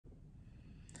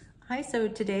Hi, so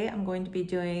today I'm going to be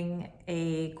doing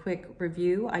a quick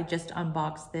review. I just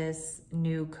unboxed this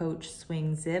new Coach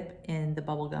Swing Zip in the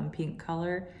Bubblegum Pink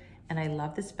color, and I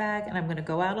love this bag, and I'm gonna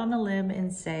go out on a limb and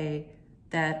say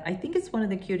that I think it's one of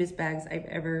the cutest bags I've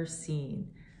ever seen.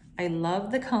 I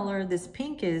love the color. This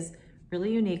pink is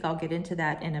really unique. I'll get into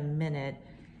that in a minute.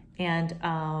 And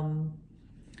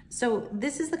so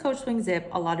this is the Coach Swing Zip.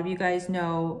 A lot of you guys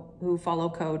know who follow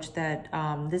Coach that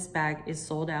this bag is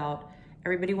sold out.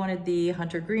 Everybody wanted the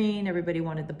hunter green, everybody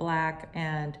wanted the black,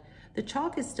 and the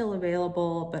chalk is still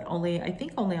available, but I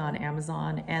think only on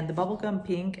Amazon, and the bubblegum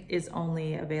pink is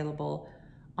only available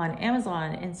on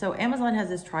Amazon. And so Amazon has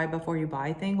this try before you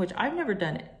buy thing, which I've never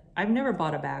done. I've never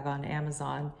bought a bag on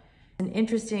Amazon. An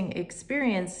interesting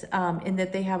experience in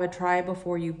that they have a try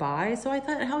before you buy. So I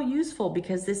thought how useful,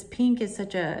 because this pink is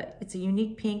it's a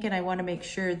unique pink, and I want to make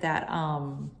sure that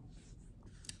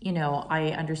you know, I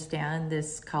understand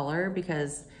this color,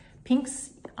 because pinks,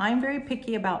 I'm very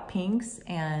picky about pinks,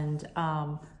 and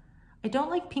I don't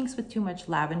like pinks with too much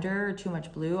lavender or too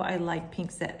much blue. I like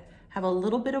pinks that have a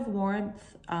little bit of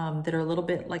warmth, that are a little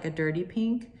bit like a dirty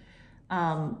pink.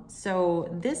 So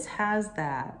this has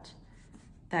that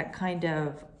kind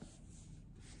of,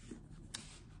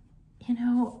 you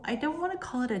know, I don't want to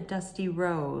call it a dusty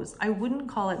rose. I wouldn't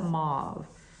call it mauve.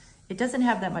 It doesn't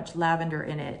have that much lavender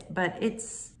in it, but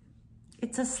it's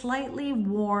a slightly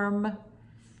warm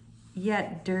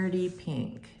yet dirty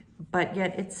pink, but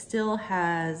yet it still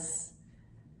has,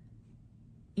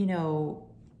 you know,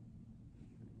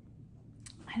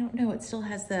 I don't know, it still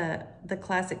has the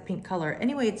classic pink color.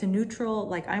 Anyway, it's a neutral,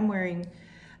 like I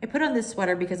put on this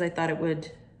sweater because I thought it would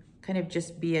kind of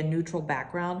just be a neutral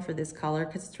background for this color,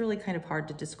 because it's really kind of hard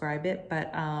to describe it.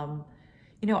 But,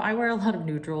 you know, I wear a lot of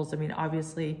neutrals. I mean,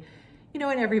 obviously, you know,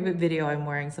 in every video I'm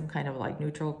wearing some kind of like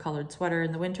neutral colored sweater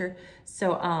in the winter.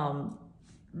 So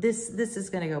this is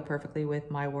gonna go perfectly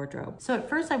with my wardrobe. So at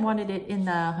first I wanted it in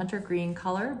the hunter green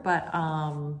color, but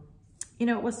you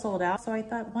know, it was sold out. So I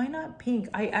thought, why not pink?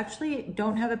 I actually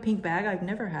don't have a pink bag. I've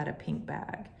never had a pink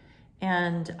bag.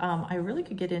 And I really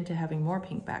could get into having more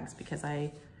pink bags, because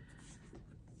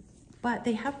but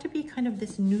they have to be kind of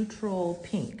this neutral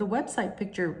pink. The website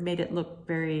picture made it look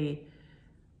very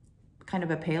kind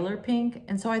of a paler pink.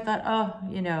 And so I thought, oh,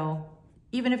 you know,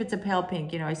 even if it's a pale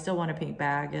pink, you know, I still want a pink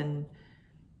bag. And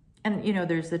you know,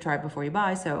 there's the try before you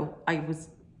buy. So I was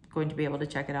going to be able to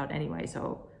check it out anyway.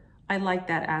 So I like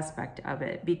that aspect of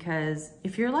it, because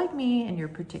if you're like me and you're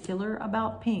particular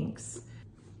about pinks,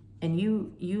 and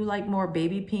you like more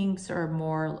baby pinks or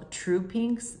more true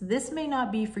pinks, this may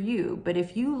not be for you. But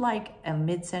if you like a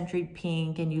mid-century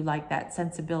pink and you like that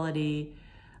sensibility,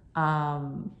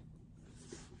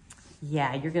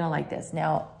 yeah, you're gonna like this.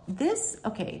 Now this,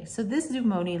 okay, so this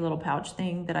Zumoni little pouch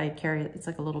thing that I carry, it's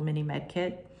like a little mini med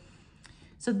kit.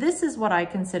 So this is what I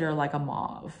consider like a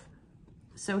mauve.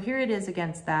 So here it is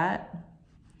against that.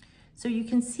 So you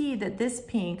can see that this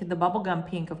pink, the bubblegum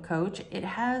pink of Coach,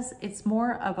 it's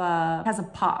more of has a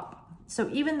pop. So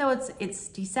even though it's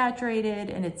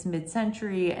desaturated and it's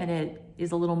mid-century and it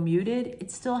is a little muted, it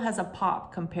still has a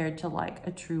pop compared to like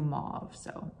a true mauve.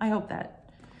 So I hope that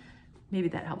maybe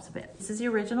that helps a bit. This is the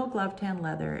original Glovetanned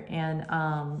leather, and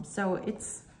so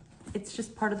it's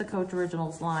just part of the Coach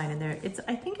Originals line. And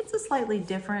I think it's a slightly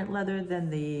different leather than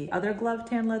the other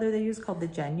Glovetanned leather they use, called the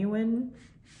Genuine.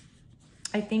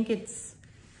 I think it's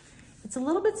a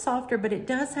little bit softer, but it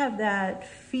does have that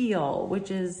feel, which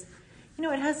is, you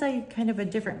know, it has a kind of a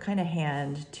different kind of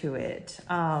hand to it.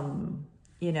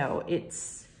 You know,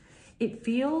 it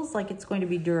feels like it's going to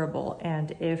be durable.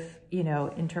 And if, you know,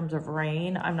 in terms of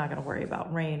rain, I'm not going to worry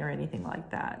about rain or anything like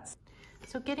that.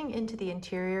 So getting into the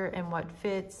interior and what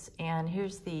fits, and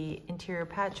here's the interior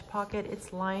patch pocket.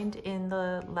 It's lined in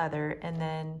the leather, and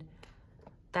then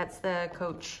that's the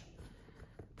Coach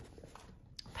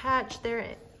patch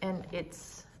there, and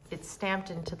it's stamped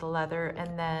into the leather,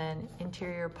 and then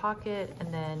interior pocket,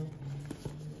 and then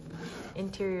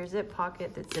interior zip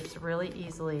pocket that zips really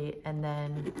easily, and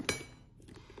then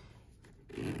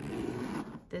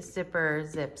this zipper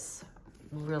zips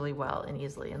really well and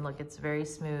easily, and look, it's very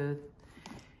smooth.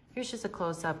 Here's just a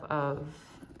close-up of,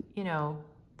 you know,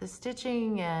 the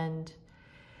stitching, and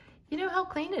you know how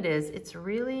clean it is. It's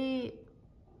really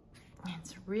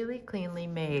cleanly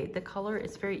made. The color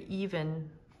is very even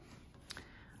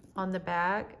on the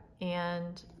back,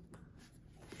 and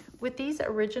with these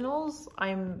originals,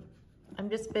 I'm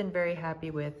just been very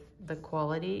happy with the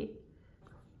quality.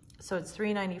 So it's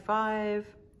 $3.95,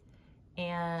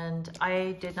 and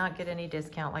I did not get any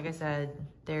discount. Like I said,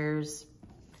 they're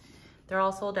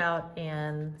all sold out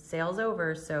and sale's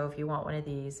over. So if you want one of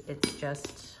these, it's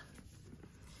just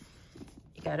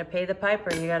You gotta pay the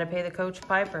piper, you gotta pay the Coach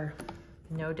piper.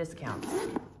 No discounts.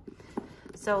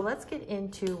 So let's get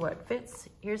into what fits.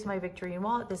 Here's my Victorine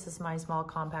wallet. This is my small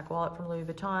compact wallet from Louis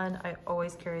Vuitton. I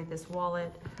always carry this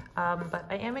wallet, but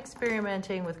I am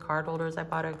experimenting with card holders. I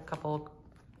bought a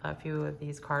few of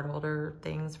these card holder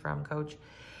things from Coach,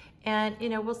 and you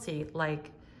know, we'll see. Like,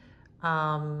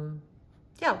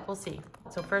 yeah, we'll see.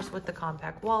 So first with the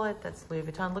compact wallet, that's Louis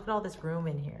Vuitton. Look at all this room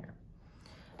in here.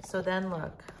 So then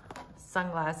look,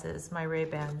 sunglasses, my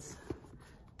Ray-Bans.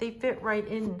 They fit right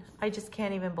in. I just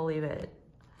can't even believe it.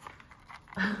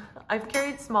 I've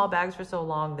carried small bags for so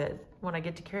long that when I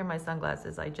get to carry my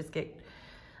sunglasses, I get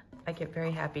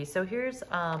very happy. So here's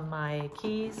my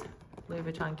keys, Louis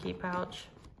Vuitton key pouch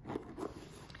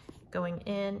going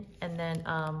in, and then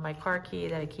my car key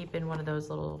that I keep in one of those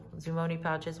little Zumoni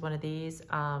pouches, one of these.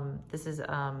 This is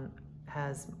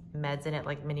has meds in it,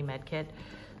 like mini med kit.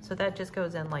 So that just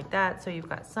goes in like that. So you've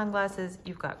got sunglasses,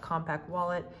 you've got compact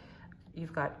wallet,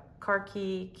 you've got car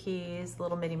key, keys,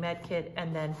 little mini med kit,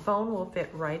 and then phone will fit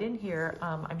right in here.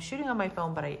 I'm shooting on my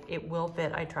phone, but it will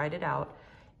fit. I tried it out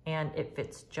and it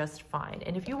fits just fine.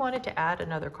 And if you wanted to add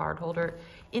another card holder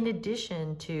in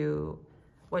addition to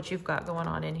what you've got going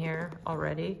on in here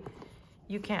already,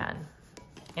 you can.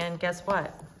 And guess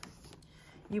what?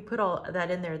 You put all that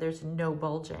in there, there's no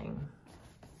bulging.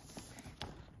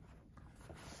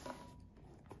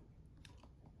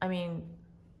 I mean,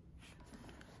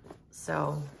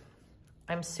 so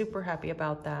I'm super happy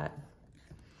about that.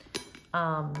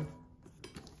 And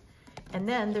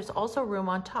then there's also room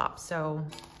on top. So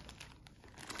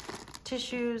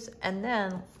tissues, and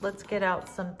then let's get out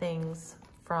some things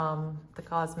from the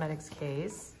cosmetics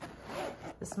case.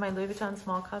 This is my Louis Vuitton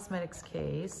small cosmetics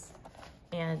case.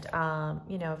 And,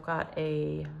 you know, I've got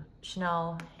a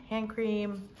Chanel hand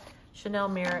cream, Chanel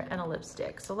mirror, and a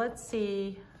lipstick. So let's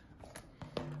see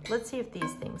if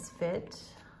these things fit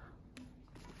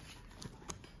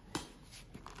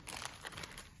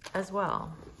as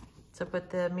well. So put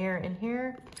the mirror in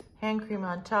here, hand cream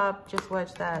on top, just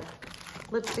wedge that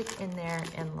lipstick in there,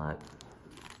 and look.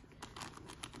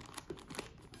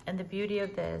 And the beauty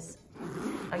of this,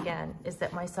 again, is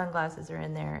that my sunglasses are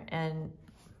in there, and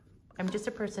I'm just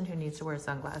a person who needs to wear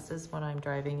sunglasses when I'm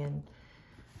driving,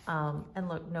 and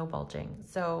look, no bulging.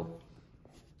 So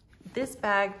this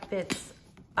bag fits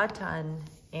a ton,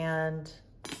 and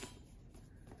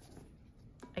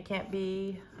I couldn't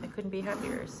be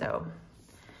happier. So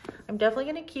I'm definitely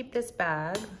gonna keep this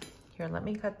bag. Here, let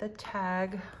me cut the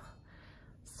tag,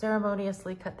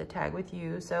 ceremoniously cut the tag with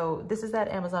you. So this is that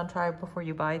Amazon try before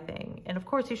you buy thing. And of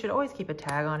course you should always keep a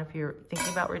tag on if you're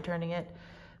thinking about returning it,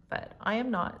 but I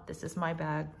am not. This is my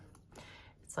bag.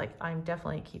 It's like, I'm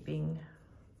definitely keeping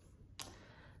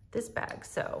this bag.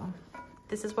 So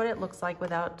this is what it looks like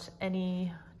without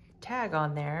any tag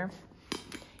on there.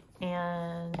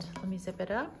 And let me zip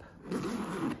it up,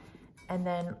 and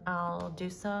then I'll do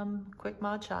some quick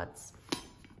mod shots.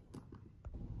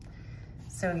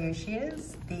 So here she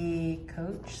is, the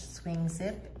Coach Swing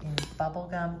Zip in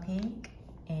Bubblegum Pink,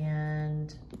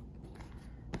 and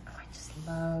I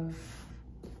love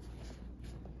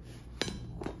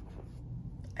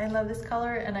this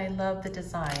color, and I love the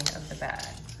design of the bag.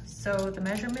 So the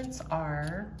measurements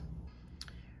are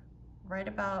right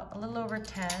about a little over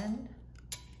 10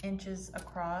 inches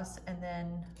across, and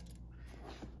then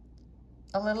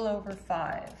a little over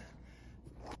 5.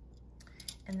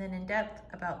 And then in depth,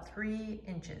 about 3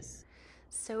 inches.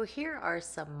 So here are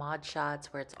some mod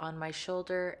shots where it's on my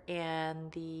shoulder,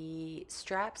 and the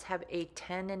straps have a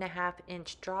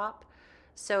 10.5-inch drop.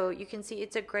 So you can see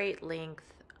it's a great length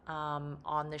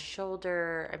on the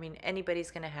shoulder. I mean,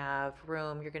 anybody's gonna have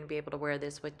room. You're gonna be able to wear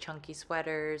this with chunky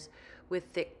sweaters, with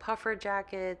thick puffer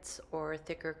jackets or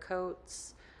thicker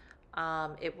coats.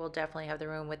 It will definitely have the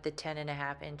room with the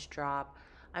 10.5-inch drop.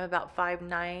 I'm about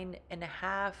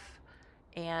 5'9.5",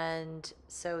 and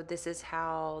so this is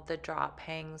how the drop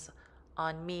hangs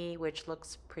on me, which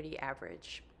looks pretty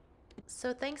average.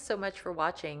 So thanks so much for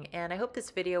watching, and I hope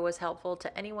this video was helpful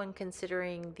to anyone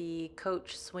considering the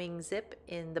Coach Swing Zip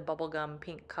in the Bubblegum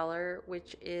Pink color,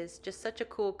 which is just such a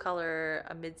cool color,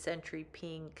 a mid-century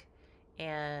pink,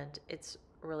 and it's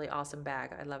a really awesome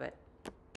bag. I love it.